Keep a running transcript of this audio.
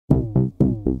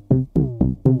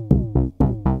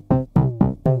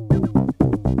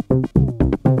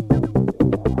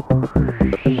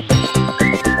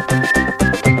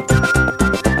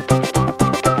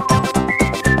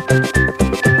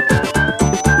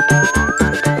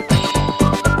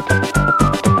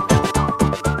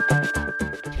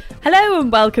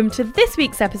and welcome to this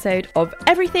week's episode of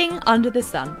Everything Under the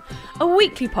Sun, a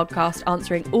weekly podcast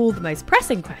answering all the most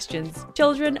pressing questions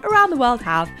children around the world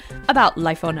have about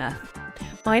life on Earth.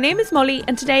 My name is Molly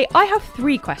and today I have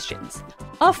 3 questions.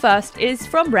 Our first is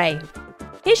from Ray.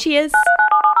 Here she is.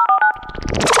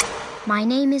 My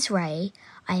name is Ray.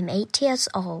 I'm 8 years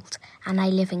old and I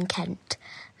live in Kent.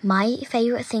 My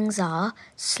favourite things are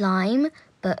slime,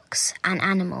 books and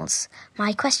animals.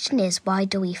 My question is, why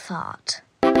do we fart?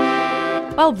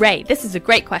 Well, Ray, this is a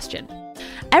great question.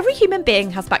 Every human being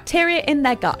has bacteria in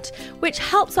their gut, which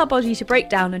helps our body to break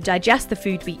down and digest the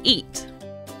food we eat.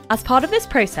 As part of this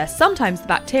process, sometimes the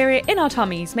bacteria in our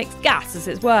tummies makes gas as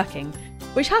it's working,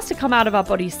 which has to come out of our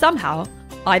bodies somehow,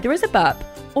 either as a burp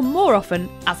or more often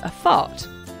as a fart.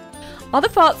 Other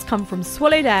farts come from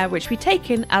swallowed air which we take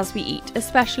in as we eat,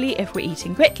 especially if we're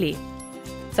eating quickly.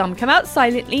 Some come out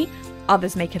silently,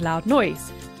 others make a loud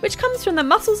noise, which comes from the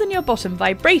muscles in your bottom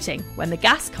vibrating when the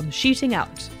gas comes shooting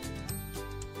out.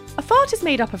 A fart is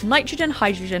made up of nitrogen,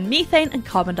 hydrogen, methane and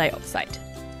carbon dioxide.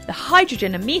 The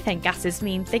hydrogen and methane gases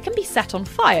mean they can be set on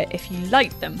fire if you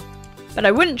light them, but I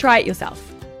wouldn't try it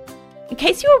yourself. In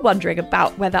case you were wondering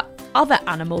about whether other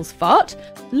animals fart,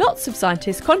 lots of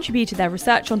scientists contributed their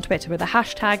research on Twitter with a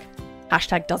hashtag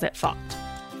 #DoesItFart.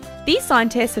 These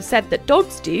scientists have said that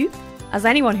dogs do, as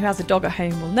anyone who has a dog at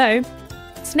home will know,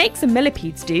 snakes and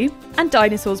millipedes do, and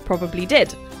dinosaurs probably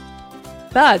did.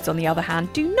 Birds, on the other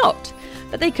hand, do not,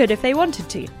 but they could if they wanted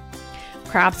to.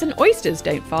 Crabs and oysters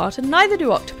don't fart, and neither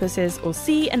do octopuses or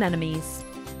sea anemones.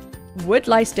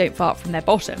 Woodlice don't fart from their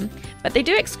bottom, but they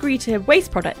do excrete a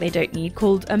waste product they don't need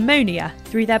called ammonia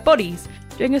through their bodies,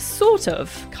 doing a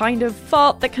kind of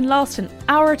fart that can last an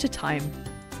hour at a time.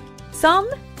 Some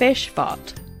fish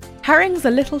fart. Herrings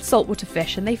are little saltwater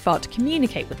fish and they fart to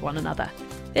communicate with one another.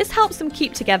 This helps them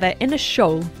keep together in a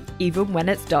shoal, even when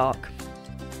it's dark.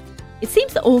 It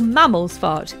seems that all mammals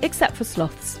fart, except for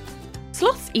sloths.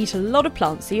 Sloths eat a lot of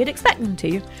plants, so you'd expect them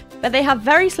to, but they have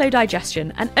very slow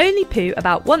digestion and only poo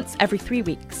about once every 3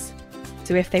 weeks.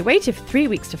 So if they waited for 3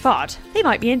 weeks to fart, they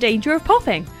might be in danger of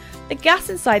popping. The gas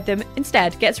inside them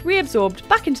instead gets reabsorbed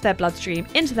back into their bloodstream,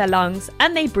 into their lungs,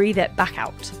 and they breathe it back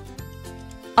out.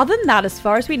 Other than that, as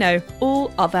far as we know,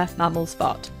 all other mammals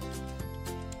fart.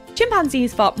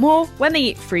 Chimpanzees fart more when they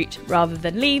eat fruit rather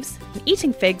than leaves, and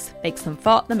eating figs makes them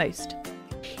fart the most.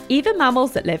 Even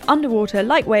mammals that live underwater,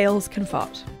 like whales, can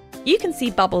fart. You can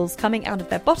see bubbles coming out of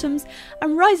their bottoms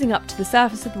and rising up to the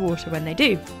surface of the water when they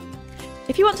do.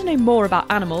 If you want to know more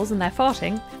about animals and their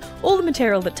farting, all the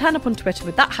material that turned up on Twitter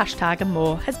with that hashtag and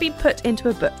more has been put into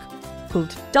a book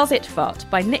called Does It Fart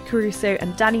by Nick Caruso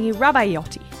and Danny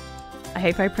Rabaiotti. I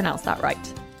hope I pronounced that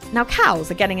right. Now,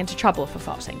 cows are getting into trouble for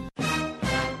farting.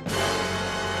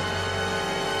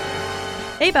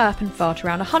 They burp and fart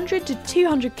around 100 to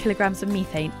 200 kilograms of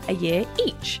methane a year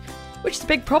each, which is a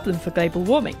big problem for global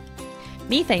warming.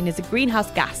 Methane is a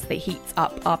greenhouse gas that heats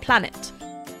up our planet.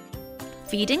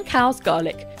 Feeding cows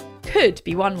garlic could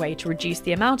be one way to reduce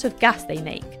the amount of gas they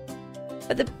make.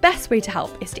 But the best way to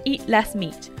help is to eat less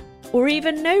meat, or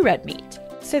even no red meat,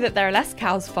 so that there are less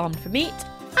cows farmed for meat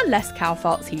and less cow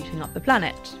farts heating up the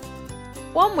planet.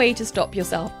 One way to stop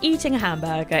yourself eating a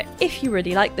hamburger, if you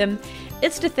really like them,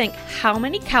 is to think how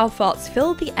many cow farts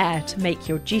filled the air to make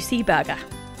your juicy burger.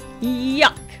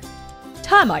 Yuck!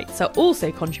 Termites are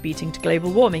also contributing to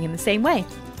global warming in the same way.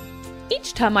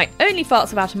 Each termite only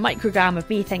farts about a microgram of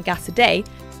methane gas a day,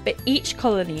 but each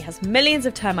colony has millions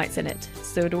of termites in it,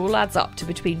 so it all adds up to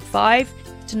between 5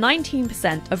 to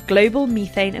 19% of global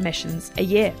methane emissions a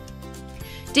year.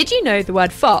 Did you know the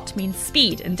word fart means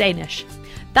speed in Danish?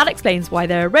 That explains why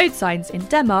there are road signs in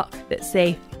Denmark that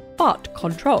say fart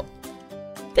control.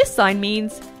 This sign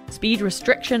means speed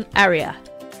restriction area.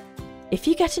 If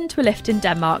you get into a lift in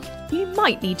Denmark, you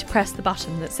might need to press the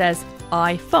button that says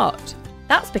I fart.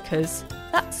 That's because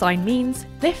that sign means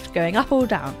lift going up or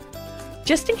down.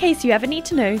 Just in case you ever need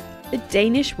to know, the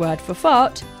Danish word for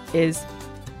fart is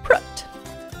prut.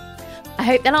 I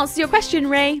hope that answers your question,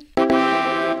 Ray.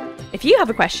 If you have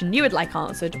a question you would like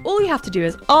answered, all you have to do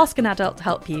is ask an adult to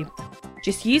help you.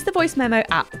 Just use the voice memo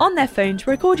app on their phone to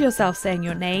record yourself saying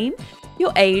your name,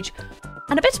 your age,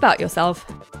 and a bit about yourself,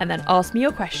 and then ask me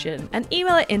your question and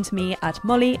email it in to me at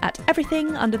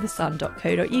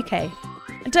molly@everythingunderthesun.co.uk.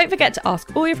 And don't forget to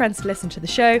ask all your friends to listen to the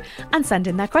show and send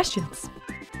in their questions.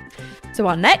 So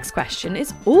our next question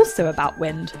is also about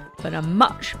wind, but a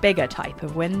much bigger type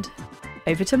of wind.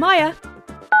 Over to Maya.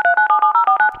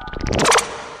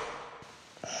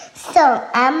 So,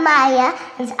 I'm Maya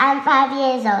and I'm 5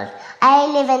 years old. I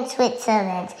live in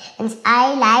Switzerland, and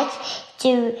I like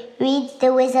to read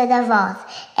The Wizard of Oz.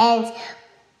 And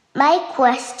My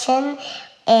question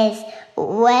is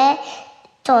where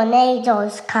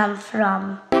tornadoes come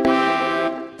from.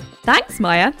 Thanks,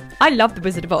 Maya. I love The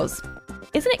Wizard of Oz.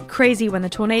 Isn't it crazy when the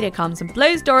tornado comes and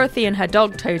blows Dorothy and her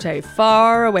dog Toto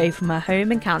far away from her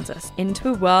home in Kansas into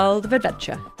a world of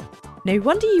adventure? No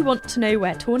wonder you want to know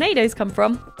where tornadoes come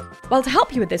from. Well, to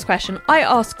help you with this question, I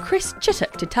asked Chris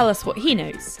Chittick to tell us what he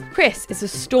knows. Chris is a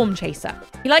storm chaser.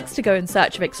 He likes to go in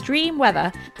search of extreme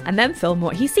weather and then film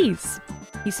what he sees.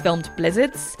 He's filmed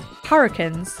blizzards,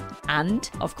 hurricanes, and,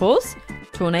 of course,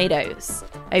 tornadoes.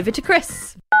 Over to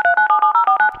Chris.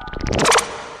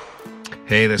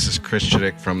 Hey, this is Chris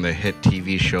Chittick from the hit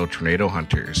TV show Tornado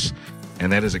Hunters.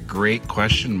 And that is a great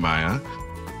question, Maya.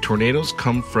 Tornadoes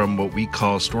come from what we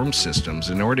call storm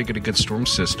systems. In order to get a good storm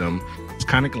system, it's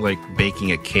kind of like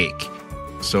baking a cake.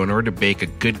 So in order to bake a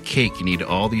good cake, you need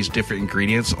all these different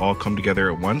ingredients all come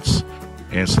together at once.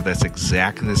 And so that's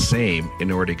exactly the same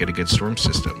in order to get a good storm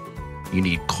system. You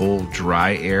need cold,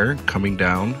 dry air coming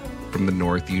down from the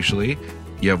north usually.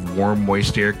 You have warm,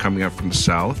 moist air coming up from the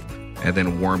south. And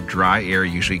then warm, dry air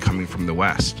usually coming from the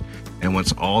west. And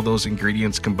once all those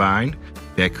ingredients combine,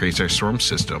 that creates our storm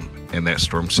system. And that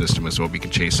storm system is what we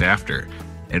can chase after.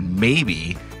 And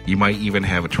maybe you might even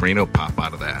have a tornado pop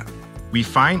out of that. We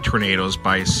find tornadoes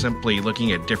by simply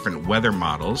looking at different weather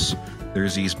models.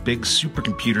 There's these big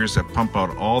supercomputers that pump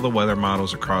out all the weather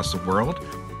models across the world.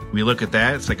 We look at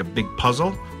that, it's like a big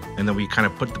puzzle. And then we kind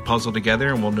of put the puzzle together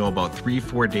and we'll know about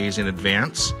 3-4 days in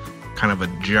advance, kind of a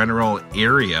general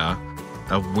area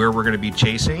of where we're going to be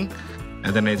chasing.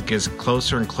 And then it gets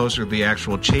closer and closer to the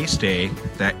actual chase day,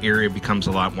 that area becomes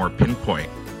a lot more pinpoint.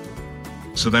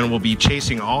 So then we'll be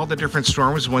chasing all the different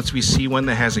storms. Once we see one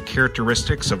that has the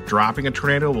characteristics of dropping a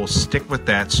tornado, we'll stick with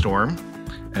that storm.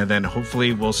 And then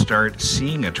hopefully we'll start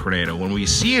seeing a tornado. When we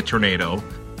see a tornado,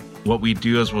 what we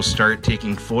do is we'll start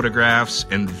taking photographs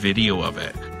and video of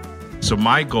it. So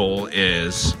my goal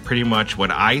is pretty much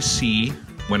what I see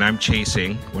when I'm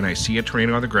chasing, when I see a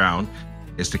tornado on the ground,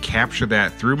 is to capture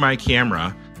that through my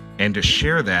camera and to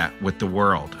share that with the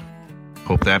world.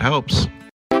 Hope that helps.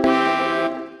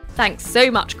 Thanks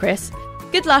so much, Chris.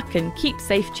 Good luck and keep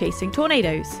safe chasing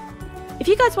tornadoes. If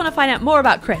you guys want to find out more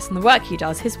about Chris and the work he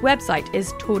does, his website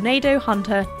is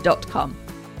tornadohunter.com.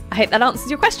 I hope that answers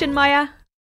your question, Maya.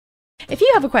 If you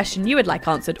have a question you would like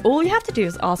answered, all you have to do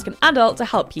is ask an adult to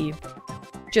help you.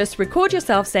 Just record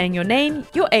yourself saying your name,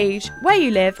 your age, where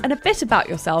you live, and a bit about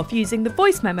yourself using the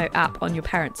voice memo app on your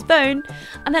parents' phone,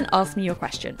 and then ask me your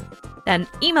question. Then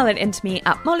email it in to me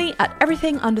at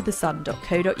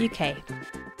molly@everythingunderthesun.co.uk.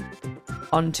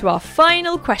 On to our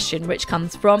final question, which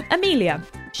comes from Amelia.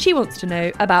 She wants to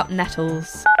know about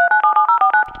nettles.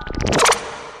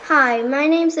 Hi, my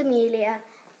name's Amelia.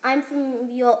 I'm from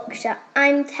Yorkshire.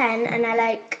 I'm 10 and I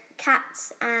like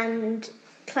cats and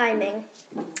climbing.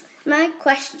 My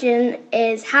question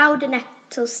is, how do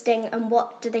nettles sting and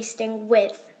what do they sting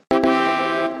with?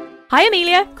 Hi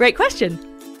Amelia, great question.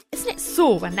 Isn't it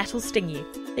sore when nettles sting you?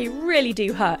 They really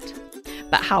do hurt.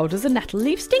 But how does a nettle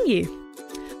leaf sting you?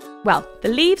 Well, the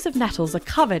leaves of nettles are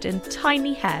covered in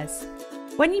tiny hairs.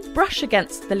 When you brush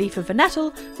against the leaf of a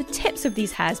nettle, the tips of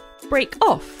these hairs break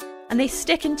off and they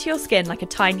stick into your skin like a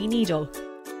tiny needle.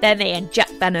 Then they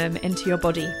inject venom into your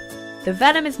body. The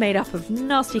venom is made up of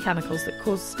nasty chemicals that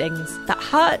cause stings that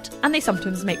hurt, and they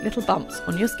sometimes make little bumps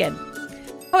on your skin.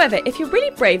 However, if you're really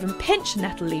brave and pinch a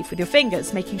nettle leaf with your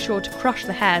fingers, making sure to crush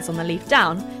the hairs on the leaf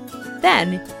down,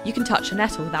 then you can touch a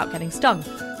nettle without getting stung.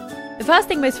 The first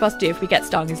thing most of us do if we get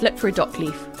stung is look for a dock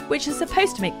leaf, which is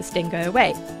supposed to make the sting go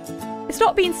away. It's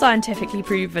not been scientifically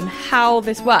proven how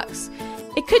this works.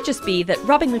 It could just be that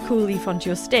rubbing the cool leaf onto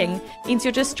your sting means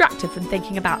you're distracted from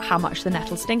thinking about how much the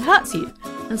nettle sting hurts you,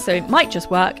 and so it might just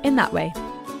work in that way.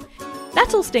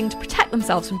 Nettles sting to protect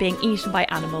themselves from being eaten by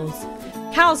animals.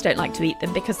 Cows don't like to eat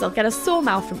them because they'll get a sore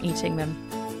mouth from eating them.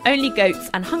 Only goats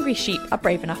and hungry sheep are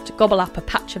brave enough to gobble up a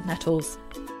patch of nettles.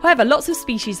 However, lots of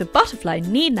species of butterfly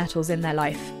need nettles in their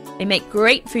life. They make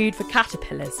great food for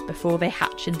caterpillars before they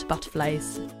hatch into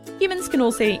butterflies. Humans can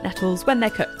also eat nettles when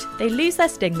they're cooked. They lose their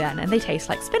sting then and they taste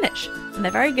like spinach, and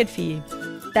they're very good for you.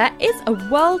 There is a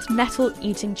World Nettle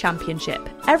Eating Championship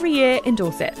every year in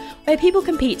Dorset, where people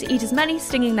compete to eat as many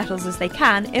stinging nettles as they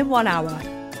can in 1 hour.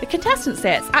 The contestants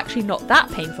say it's actually not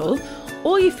that painful.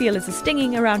 All you feel is a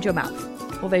stinging around your mouth,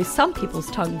 although some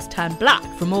people's tongues turn black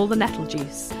from all the nettle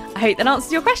juice. I hope that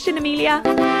answers your question, Amelia.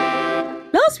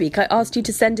 Last week I asked you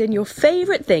to send in your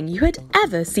favourite thing you had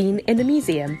ever seen in a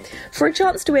museum for a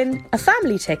chance to win a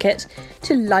family ticket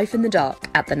to Life in the Dark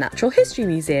at the Natural History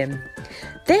Museum.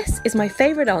 This is my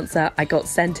favourite answer I got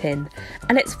sent in,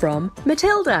 and it's from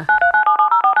Matilda.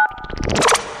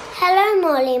 Hello,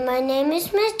 Molly. My name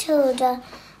is Matilda.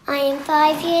 I am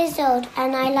 5 years old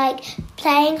and I like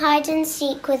playing hide and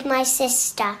seek with my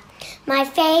sister. My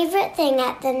favourite thing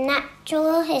at the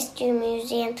Natural History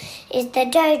Museum is the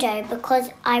dodo because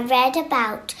I read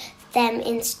about them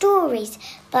in stories,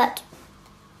 but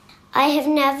I have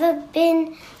never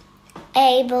been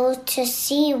able to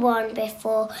see one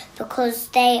before because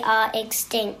they are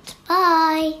extinct.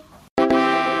 Bye!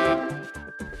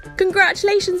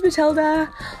 Congratulations, Matilda!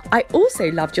 I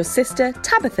also loved your sister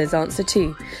Tabitha's answer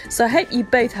too, so I hope you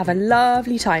both have a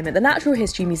lovely time at the Natural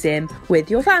History Museum with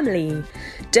your family.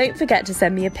 Don't forget to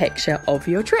send me a picture of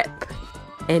your trip.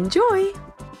 Enjoy!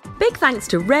 Big thanks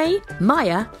to Ray,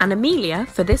 Maya and Amelia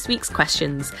for this week's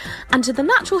questions, and to the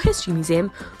Natural History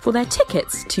Museum for their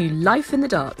tickets to Life in the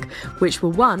Dark, which were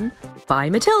won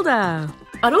by Matilda.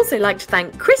 I'd also like to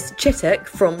thank Chris Chittick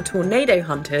from Tornado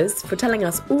Hunters for telling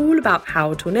us all about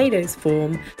how tornadoes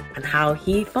form and how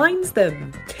he finds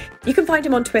them. You can find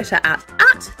him on Twitter at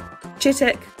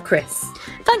 @ChittickChris.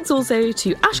 Thanks also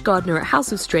to Ash Gardner at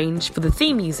House of Strange for the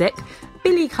theme music,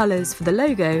 Billy Colours for the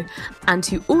logo, and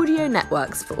to Audio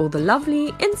Networks for all the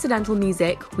lovely incidental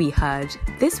music we heard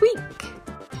this week.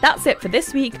 That's it for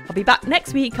this week. I'll be back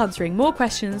next week answering more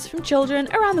questions from children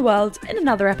around the world in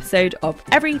another episode of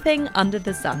Everything Under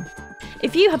the Sun.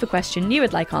 If you have a question you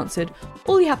would like answered,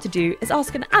 all you have to do is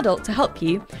ask an adult to help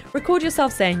you, record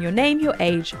yourself saying your name, your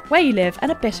age, where you live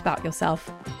and a bit about yourself.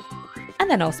 And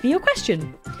then ask me your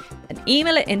question. And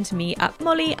email it in to me at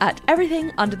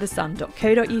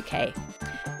molly@everythingunderthesun.co.uk.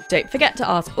 Don't forget to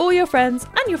ask all your friends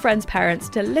and your friends' parents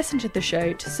to listen to the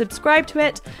show, to subscribe to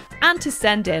it, and to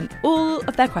send in all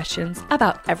of their questions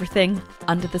about everything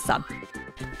under the sun.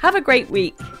 Have a great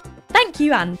week. Thank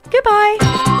you and goodbye.